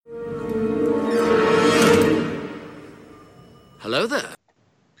Hello there.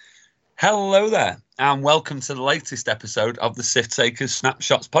 Hello there, and welcome to the latest episode of the Sith Takers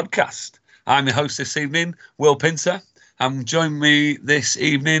Snapshots podcast. I'm your host this evening, Will Pinter, and joining me this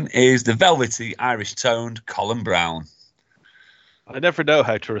evening is the velvety Irish-toned Colin Brown. I never know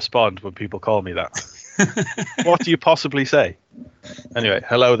how to respond when people call me that. What do you possibly say? Anyway,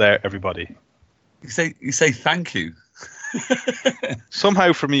 hello there, everybody. You say thank you.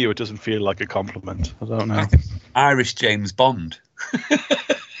 Somehow for me, it doesn't feel like a compliment. I don't know. Irish James Bond.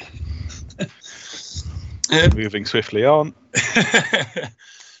 Moving swiftly on.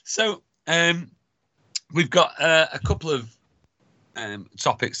 So, we've got a couple of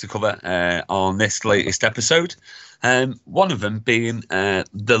topics to cover on this latest episode. One of them being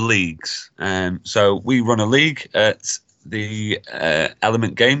the leagues. So we run a league at the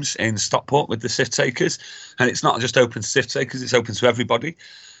Element Games in Stockport with the Sith Takers, and it's not just open to Sith Takers; it's open to everybody.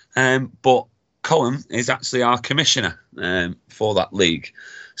 But Colin is actually our commissioner for that league.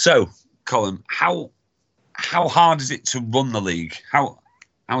 So, Colin, how hard is it to run the league? How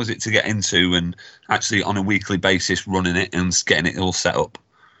is it to get into and actually on a weekly basis running it and getting it all set up?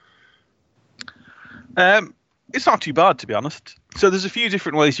 It's not too bad, to be honest. So there's a few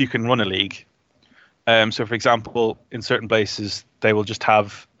different ways you can run a league. So, for example, in certain places, they will just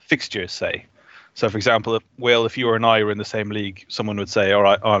have fixtures, say. So, for example, if you or I were in the same league, someone would say, all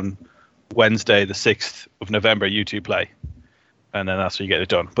right, on Wednesday, the 6th of November, you two play. And then that's how you get it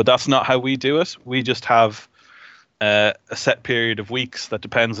done. But that's not how we do it. We just have a set period of weeks that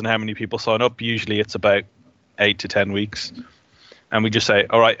depends on how many people sign up. Usually it's about 8 to 10 weeks. And we just say,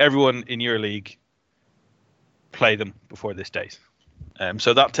 all right, everyone in your league, play them before this date.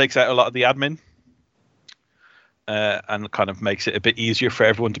 So that takes out a lot of the admin. And kind of makes it a bit easier for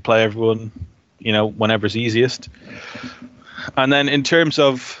everyone to play everyone, whenever's easiest. And then in terms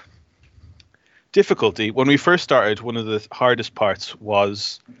of difficulty, when we first started, one of the hardest parts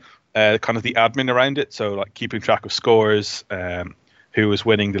was kind of the admin around it. So like keeping track of scores, who was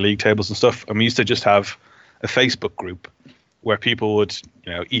winning the league tables and stuff. And we used to just have a Facebook group where people would,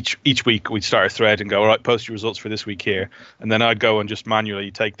 each week we'd start a thread and go, all right, post your results for this week here. And then I'd go and just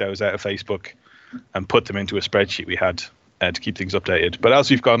manually take those out of Facebook and put them into a spreadsheet we had to keep things updated. But as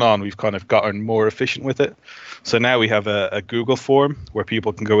we've gone on, we've kind of gotten more efficient with it. So now we have a Google form where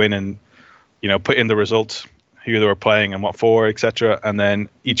people can go in and, put in the results, who they were playing and what for, etc. And then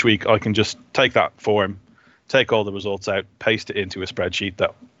each week I can just take that form, take all the results out, paste it into a spreadsheet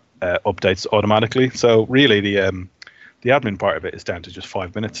that updates automatically. So really the admin part of it is down to just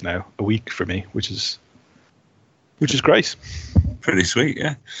 5 minutes now a week for me, which is great. Pretty sweet,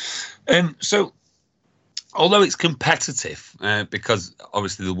 yeah. So, although it's competitive, because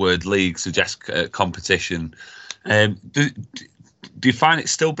obviously the word league suggests competition, do you find it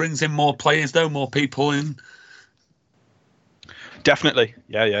still brings in more players, though, more people in? Definitely,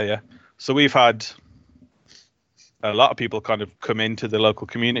 yeah. So we've had a lot of people kind of come into the local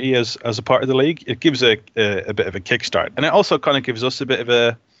community as a part of the league. It gives a bit of a kickstart, and it also kind of gives us a bit of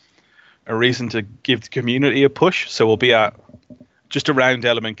a reason to give the community a push. So we'll be at just around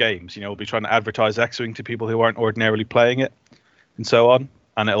Element Games, we'll be trying to advertise X-Wing to people who aren't ordinarily playing it and so on.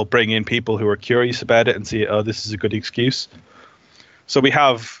 And it'll bring in people who are curious about it and see, oh, this is a good excuse. So we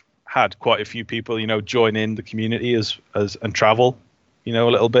have had quite a few people, join in the community as and travel, a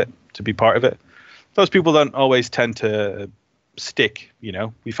little bit to be part of it. Those people don't always tend to stick,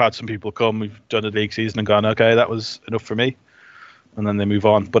 We've had some people come, we've done a league season and gone, okay, that was enough for me. And then they move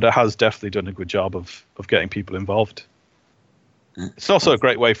on. But it has definitely done a good job of getting people involved. It's also a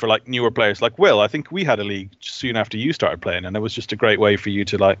great way for like newer players like Will. I think we had a league soon after you started playing, and it was just a great way for you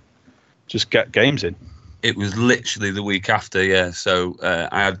to like just get games in. It was literally the week after, yeah. So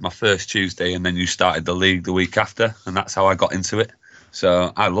I had my first Tuesday, and then you started the league the week after, and that's how I got into it.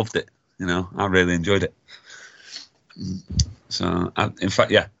 So I loved it. I really enjoyed it. So I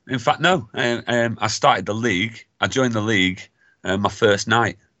started the league. I joined the league my first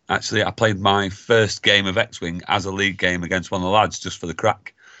night. Actually, I played my first game of X-Wing as a league game against one of the lads just for the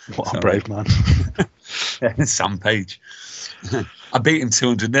crack. What a brave man. Sam Page. I beat him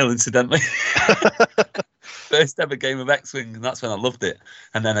 200-0, incidentally. First ever game of X-Wing, and that's when I loved it.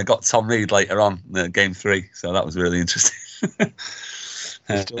 And then I got Tom Reed later on, game 3, so that was really interesting.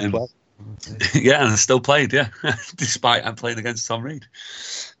 Yeah, and I still played, yeah, despite I played against Tom Reed.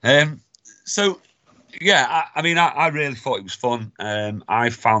 So... yeah, I really thought it was fun. I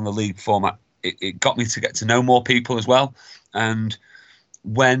found the league format, it got me to get to know more people as well. And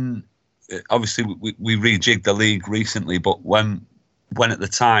when, obviously, we rejigged the league recently, but when at the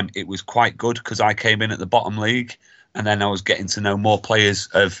time it was quite good because I came in at the bottom league and then I was getting to know more players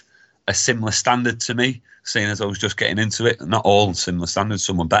of a similar standard to me, seeing as I was just getting into it. Not all similar standards,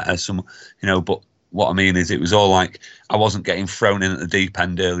 some were better, some, but what I mean is it was all like I wasn't getting thrown in at the deep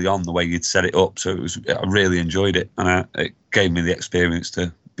end early on the way you'd set it up. So I really enjoyed it, and it gave me the experience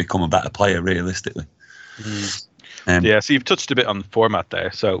to become a better player realistically. So you've touched a bit on the format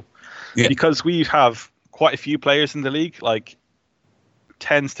there. So because we have quite a few players in the league, like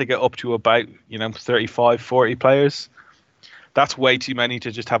tends to get up to about 35, 40 players. That's way too many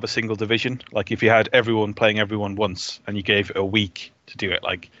to just have a single division. Like if you had everyone playing everyone once and you gave it a week to do it,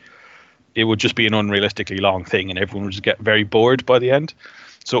 like it would just be an unrealistically long thing and everyone would just get very bored by the end.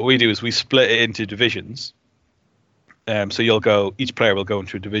 So what we do is we split it into divisions. So each player will go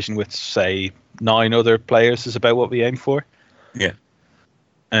into a division with, say, 9 other players is about what we aim for. Yeah.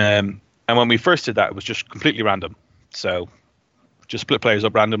 And when we first did that, it was just completely random. So just split players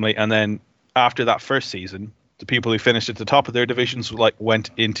up randomly. And then after that first season, the people who finished at the top of their divisions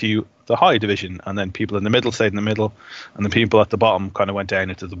went into the high division, and then people in the middle stayed in the middle, and the people at the bottom kind of went down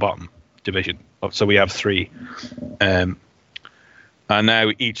into the bottom division. So we have 3. And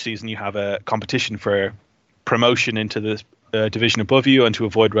now each season you have a competition for promotion into the division above you and to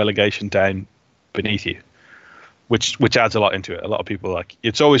avoid relegation down beneath you, which adds a lot into it. A lot of people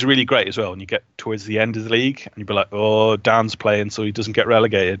it's always really great as well when you get towards the end of the league and you'd be like, oh, Dan's playing so he doesn't get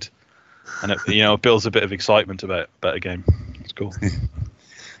relegated, and it builds a bit of excitement about a game. It's cool.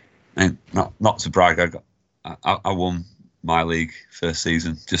 And not to brag, I won my league first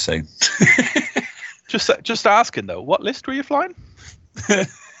season. Just saying. just asking though, what list were you flying?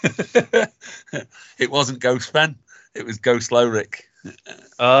 It wasn't Ghost Ben, it was Ghost Lowrick.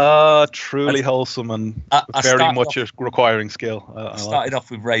 Truly wholesome and very much requiring skill. I started off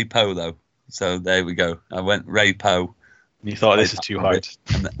with Ray Poe though, so there we go. I went Ray Poe. And you thought this is too hard,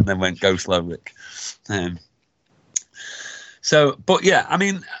 and then went Ghost Lowrick. But yeah, I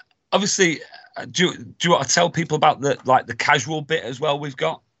mean, obviously, do you want to tell people about the casual bit as well? We've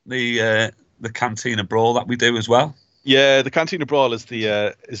got the Cantina Brawl that we do as well. Yeah, the Cantina Brawl is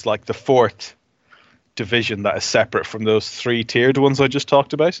is like the 4th division that is separate from those 3 tiered ones I just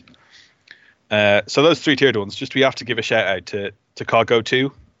talked about. So those 3 tiered ones, we have to give a shout out to Coggo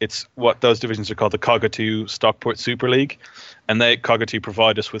 2. It's what those divisions are called, the Coggo 2 Stockport Super League, and Coggo 2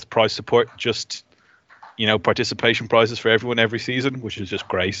 provide us with prize support, just participation prizes for everyone every season, which is just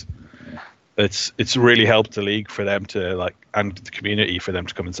great. It's really helped the league for them to and the community for them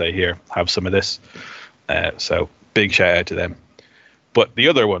to come and say, here, have some of this. So big shout out to them. But the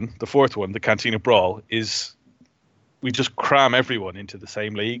other one, the 4th one, the Cantina Brawl, is we just cram everyone into the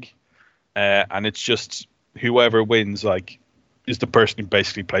same league, and it's just whoever wins is the person who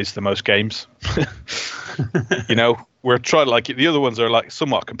basically plays the most games. We're trying the other ones are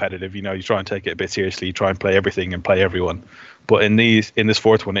somewhat competitive. You try and take it a bit seriously, you try and play everything and play everyone. But in this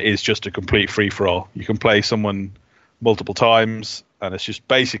 4th one, it is just a complete free for all. You can play someone multiple times, and it's just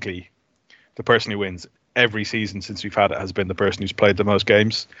basically the person who wins every season since we've had it has been the person who's played the most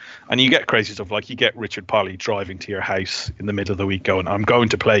games. And you get crazy stuff you get Richard Polly driving to your house in the middle of the week going, I'm going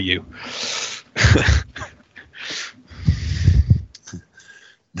to play you.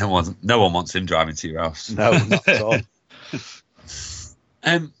 No one wants him driving to your house. No, not at all.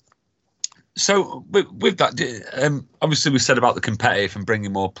 So with that, obviously we said about the competitive and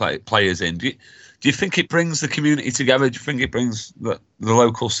bringing more players in. Do you think it brings the community together? Do you think it brings the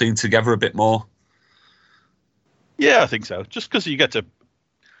local scene together a bit more? Yeah, I think so. Just because you get to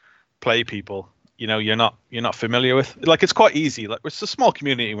play people, you're not familiar with. It's quite easy. It's a small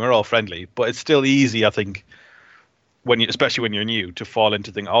community and we're all friendly, but it's still easy, I think, especially when you're new, to fall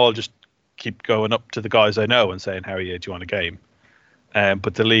into things. I'll just keep going up to the guys I know and saying, how are you? Do you want a game?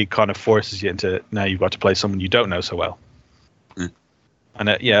 But the league kind of forces you into, now you've got to play someone you don't know so well. Mm.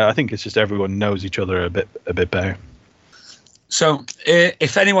 And I think it's just everyone knows each other a bit better. So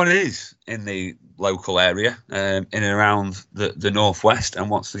if anyone is in the local area, in and around the Northwest, and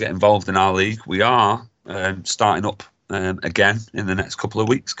wants to get involved in our league, we are starting up again in the next couple of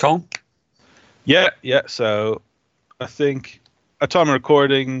weeks, Colin. Yeah. So I think at time of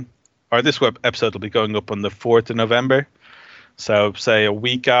recording, or this web episode will be going up on the 4th of November. So say a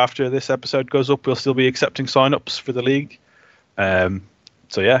week after this episode goes up, we'll still be accepting sign-ups for the league. So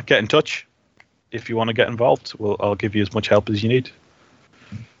yeah, get in touch if you want to get involved. I'll give you as much help as you need.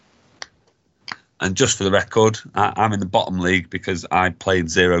 And just for the record, I'm in the bottom league because I played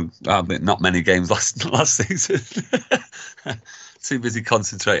not many games last season. Too busy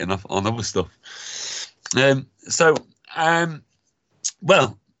concentrating on other stuff.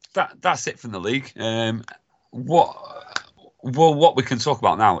 Well, that's it from the league. What we can talk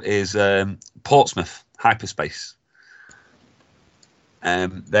about now is Portsmouth Hyperspace.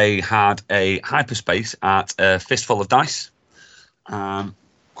 They had a hyperspace at a Fistful of Dice.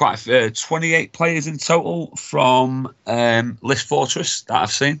 Quite 28 players in total from List Fortress that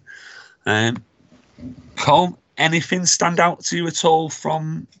I've seen. Colm, anything stand out to you at all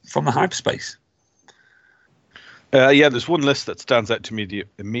from the hyperspace? Yeah, there's one list that stands out to me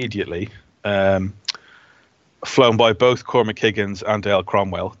immediately. Flown by both Cormac Higgins and Dale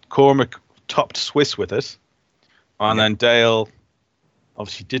Cromwell. Cormac topped Swiss with it, and then Dale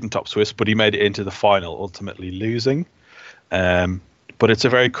obviously didn't top Swiss, but he made it into the final, ultimately losing. But it's a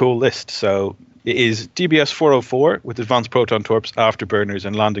very cool list. So it is DBS 404 with advanced proton torps, afterburners,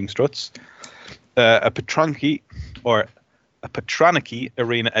 and landing struts. A Patraniki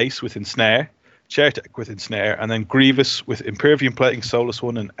arena ace with ensnare, Chairtech with ensnare, and then Grievous with impervium plating, Solus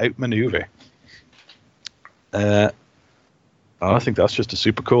 1, and outmaneuver. I think that's just a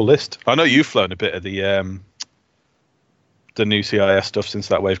super cool list. I know you've flown a bit of the new CIS stuff since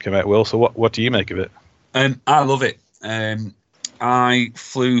that wave came out, Will. So what do you make of it? I love it. I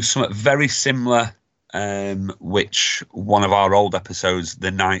flew something very similar, which one of our old episodes,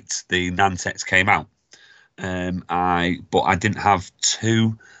 the night the Nantex came out. But I didn't have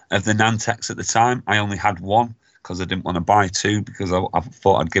two of the Nantex at the time. I only had one because I didn't want to buy two because I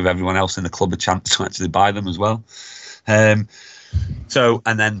thought I'd give everyone else in the club a chance to actually buy them as well. But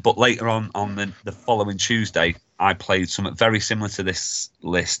later on the following Tuesday, I played something very similar to this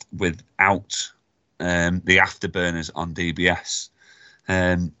list without the afterburners on DBS.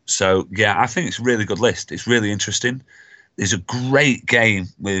 I think it's a really good list. It's really interesting. There's a great game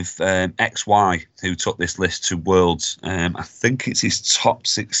with XY, who took this list to Worlds. I think it's his top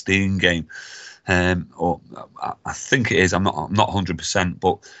 16 game. Or I think it is. I'm not 100%,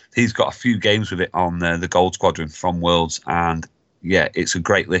 but he's got a few games with it on the Gold Squadron from Worlds, and yeah, it's a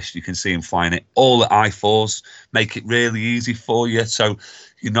great list. You can see him flying it all at I4s, make it really easy for you, so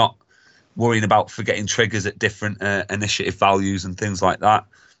you're not worrying about forgetting triggers at different initiative values and things like that.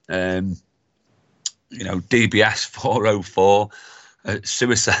 DBS 404,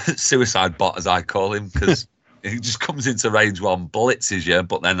 suicide bot as I call him, because he just comes into range one, blitzes you,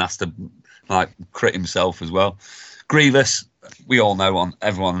 but then has to crit himself as well. Grievous, we all know,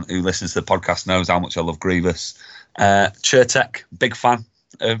 everyone who listens to the podcast knows how much I love Grievous. Chertek, big fan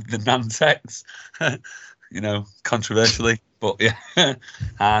of the Nantex, controversially, but yeah.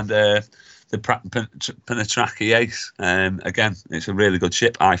 And the Penetraki Ace, again, it's a really good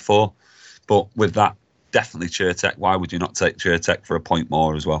ship, I4, but with that, definitely Chertek. Why would you not take Chertek for a point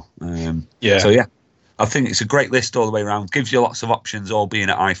more as well? So yeah, I think it's a great list all the way around. Gives you lots of options, all being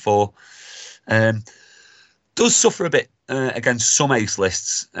at I4. Does suffer a bit against some ace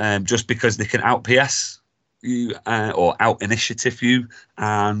lists, just because they can out PS you or out initiative you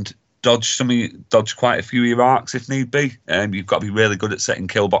and dodge quite a few of your arcs if need be. You've got to be really good at setting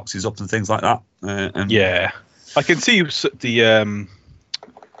kill boxes up and things like that. I can see the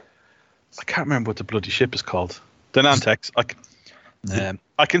I can't remember what the bloody ship is called. The Nantex.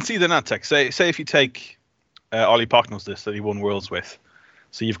 I can see the Nantex. Say if you take Ollie Pocknell's list that he won Worlds with.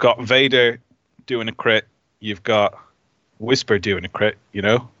 So you've got Vader doing a crit. You've got Whisper doing a crit.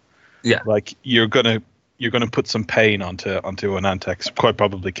 Yeah. You're gonna put some pain onto a Nantex, quite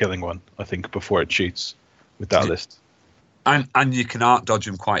probably killing one, I think, before it shoots with that list. And you can art dodge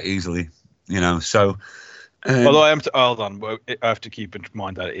them quite easily, So, although hold on, I have to keep in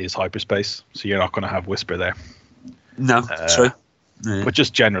mind that it is hyperspace, so you're not going to have Whisper there. No, true. Yeah. But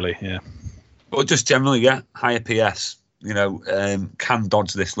just generally, yeah. Higher PS, can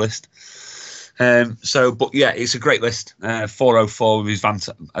dodge this list. But yeah, it's a great list. 404 with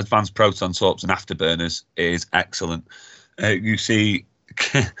advanced proton torps and afterburners is excellent. You see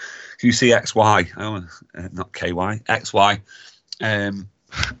XY, not KY, XY,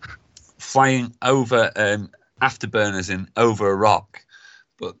 flying over afterburners over a rock,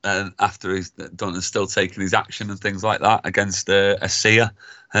 but after he's done and still taking his action and things like that against a seer.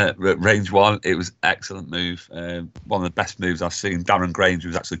 Range one, it was excellent move. One of the best moves I've seen. Darren Grange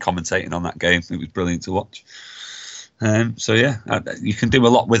was actually commentating on that game. It was brilliant to watch. You can do a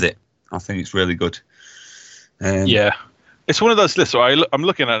lot with it. I think it's really good. It's one of those lists where I'm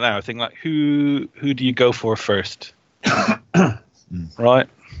looking at it now. I think who do you go for first? Right.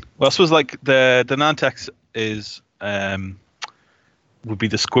 Well, I suppose the Nantex is would be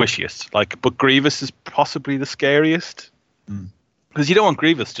the squishiest. But Grievous is possibly the scariest. Because you don't want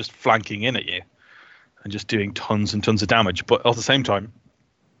Grievous just flanking in at you and just doing tons and tons of damage. But at the same time,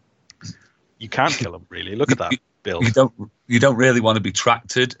 you can't kill him, really. Look at that build. You don't really want to be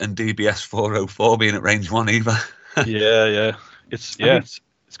tractored and DBS 404 being at range one either. Yeah. It's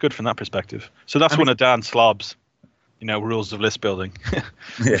good from that perspective. So that's one of Dan Slob's rules of list building. Yeah.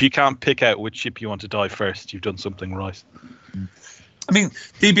 If you can't pick out which ship you want to die first, you've done something right. I mean,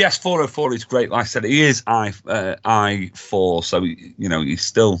 DBS 404 is great. Like I said, he is I4, so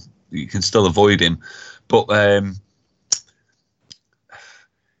you can still avoid him. But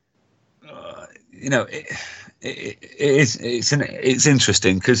it's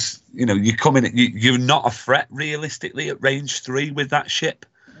interesting because you come in, you're not a threat realistically at range 3 with that ship.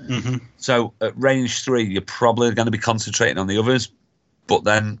 Mm-hmm. So at range 3, you're probably going to be concentrating on the others. But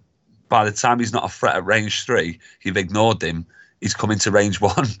then by the time he's not a threat at range 3, you've ignored him. He's coming to range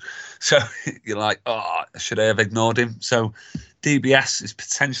 1. So you're like, oh, should I have ignored him? So DBS is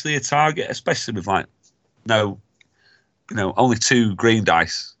potentially a target, especially with only 2 green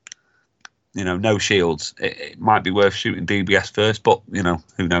dice, no shields. It might be worth shooting DBS first, but,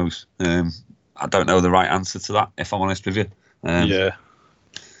 who knows? I don't know the right answer to that, if I'm honest with you. Yeah.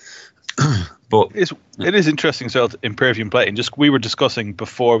 But it is interesting as well, Impervium plating. Just we were discussing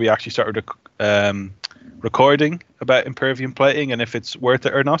before we actually started recording about Impervium plating and if it's worth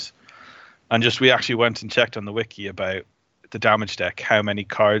it or not. And we actually went and checked on the wiki about the damage deck, how many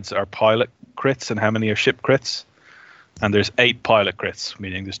cards are pilot crits and how many are ship crits. And there's 8 pilot crits,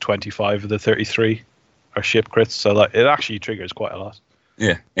 meaning there's 25 of the 33 are ship crits. So it actually triggers quite a lot.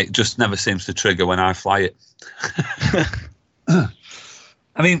 Yeah, it just never seems to trigger when I fly it.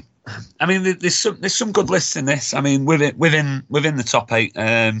 I mean, there's some good lists in this. I mean, within the top 8,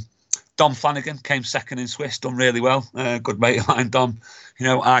 Dom Flanagan came second in Swiss, done really well. Good mate of mine, Dom.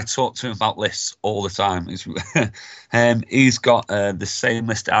 I talk to him about lists all the time. He's got the same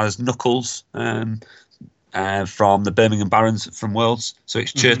list as Knuckles from the Birmingham Barons from Worlds. So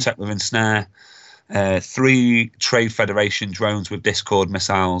it's Chertek with Ensnare, 3 Trade Federation drones with Discord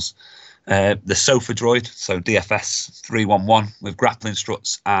missiles, the Sofa Droid, so DFS 311 with grappling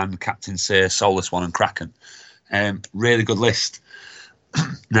struts, and Captain Sear, Soulless One, and Kraken. Really good list.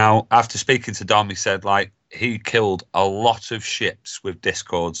 Now, after speaking to Dom, he said he killed a lot of ships with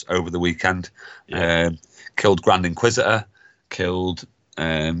Discords over the weekend. Yeah. Killed Grand Inquisitor, killed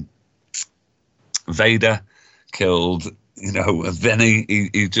Vader, killed Vinny.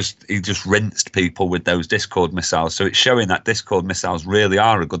 He just rinsed people with those Discord missiles. So it's showing that Discord missiles really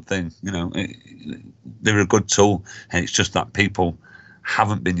are a good thing. They're a good tool, and it's just that people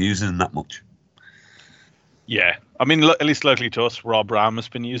haven't been using them that much. Yeah, I mean, at least locally to us, Rob Ram has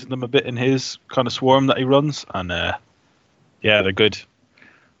been using them a bit in his kind of swarm that he runs, and they're good.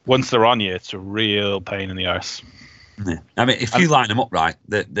 Once they're on you, it's a real pain in the arse. Yeah. I mean, if you line them up right,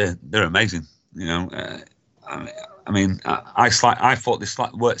 they're amazing. I thought this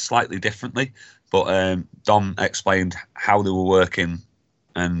worked slightly differently, but Dom explained how they were working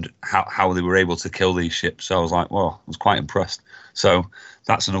and how they were able to kill these ships. So I was like, well, I was quite impressed. So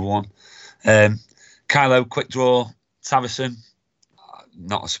that's another one. Kylo, Quick Draw, Tavison,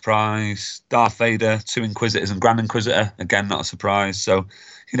 not a surprise. Darth Vader, 2 Inquisitors and Grand Inquisitor, again, not a surprise. So,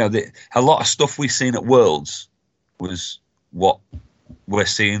 a lot of stuff we've seen at Worlds was what we're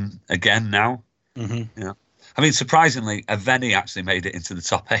seeing again now. Mm-hmm. I mean, surprisingly, a Venny actually made it into the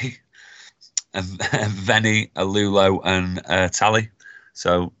top 8. A Venny, a Lulo, and a Tally.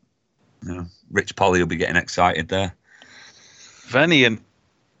 So, Rich Polly will be getting excited there. Venny and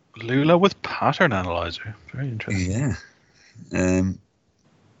Lula with Pattern Analyzer. Very interesting. Yeah.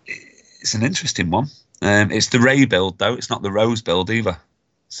 It's an interesting one. It's the Ray build, though. It's not the Rose build either.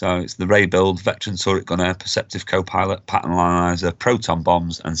 So it's the Ray build, Veteran Turret Gunner, Perceptive Co-Pilot, Pattern Analyzer, Proton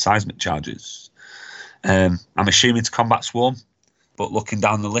Bombs, and Seismic Charges. I'm assuming to combat Swarm, but looking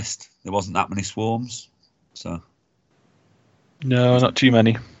down the list, there wasn't that many Swarms. So no, not too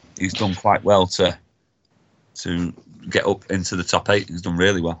many. He's done quite well to get up into the top 8. He's done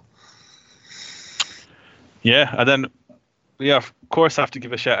really well. Yeah, and then we of course have to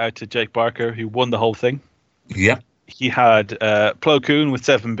give a shout out to Jake Barker, who won the whole thing. Yeah. He had Plo Koon with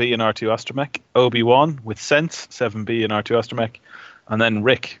 7B and R2 Astromech, Obi-Wan with Sense, 7B and R2 Astromech, and then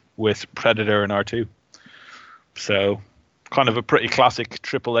Rick with Predator and R2. So kind of a pretty classic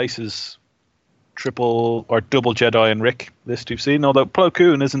triple aces, triple or double Jedi and Rick list we've seen, although Plo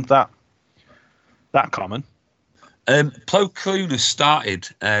Koon isn't that common. Plo Koon has started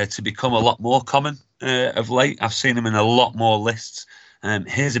to become a lot more common of late. I've seen him in a lot more lists.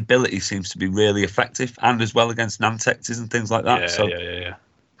 His ability seems to be really effective, and as well against Nantexes and things like that. Yeah.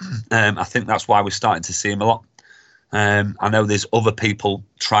 I think that's why we're starting to see him a lot. I know there's other people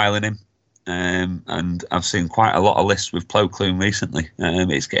trialing him, and I've seen quite a lot of lists with Plo Koon recently.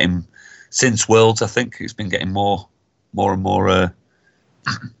 It's getting, since Worlds, I think it's been getting more and more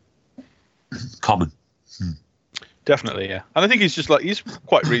common. Definitely, yeah. And I think he's just he's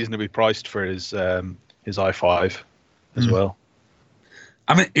quite reasonably priced for his i5. as well.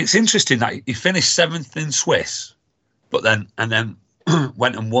 I mean, it's interesting that he finished 7th in Swiss, but then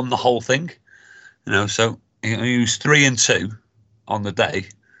went and won the whole thing. So he was 3-2 on the day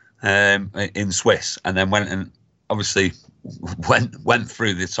in Swiss, and then went and obviously went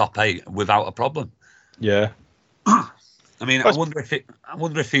through the top 8 without a problem. Yeah. I mean, I wonder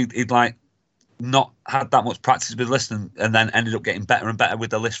if he'd like not had that much practice with the list and then ended up getting better and better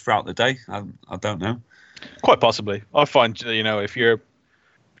with the list throughout the day. I don't know. Quite possibly. I find, if you're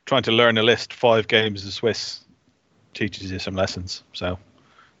trying to learn a list, 5 games of Swiss teaches you some lessons. So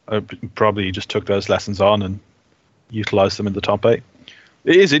I probably just took those lessons on and utilised them in the top 8.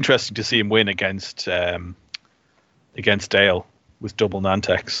 It is interesting to see him win against Dale with double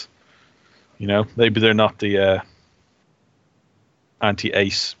Nantex. Maybe they're not the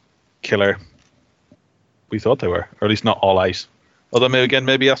anti-ace killer we thought they were, or at least not all ace. Although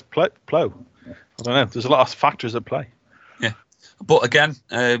maybe that's Plo. I don't know. There's a lot of factors at play. Yeah, but again,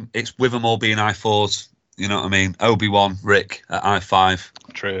 it's with them all being I4s. You know what I mean? Obi-Wan, Rick at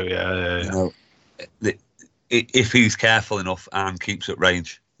I5. True. Yeah. If he's careful enough and keeps at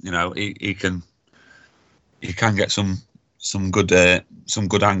range, he can get some good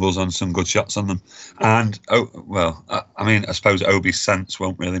angles on some good shots on them. And I suppose Obi's sense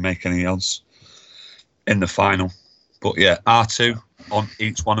won't really make any odds in the final. But yeah, R2 on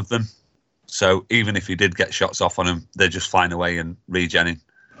each one of them. So even if he did get shots off on him, they're just flying away and regenning,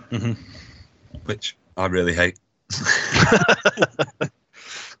 which I really hate.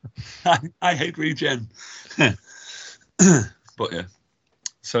 I hate regen. But yeah.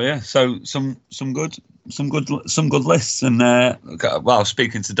 So some good lists, and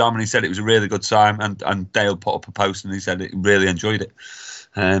speaking to Dom, and he said it was a really good time, and Dale put up a post and he said he really enjoyed it.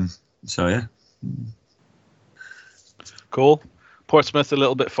 So yeah. Cool. Portsmouth a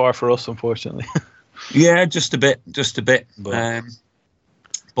little bit far for us, unfortunately. Yeah, just a bit. But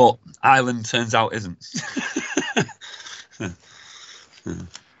Ireland turns out isn't. A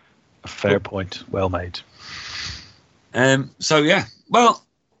fair point. Well made. So yeah, well,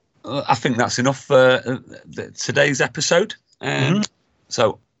 I think that's enough for today's episode.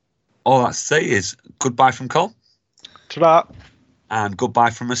 So all I have to say is goodbye from Cole. Ta-da. And goodbye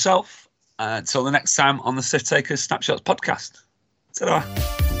from myself. Until the next time on the Sith Takers Snapshots podcast. Ta-da.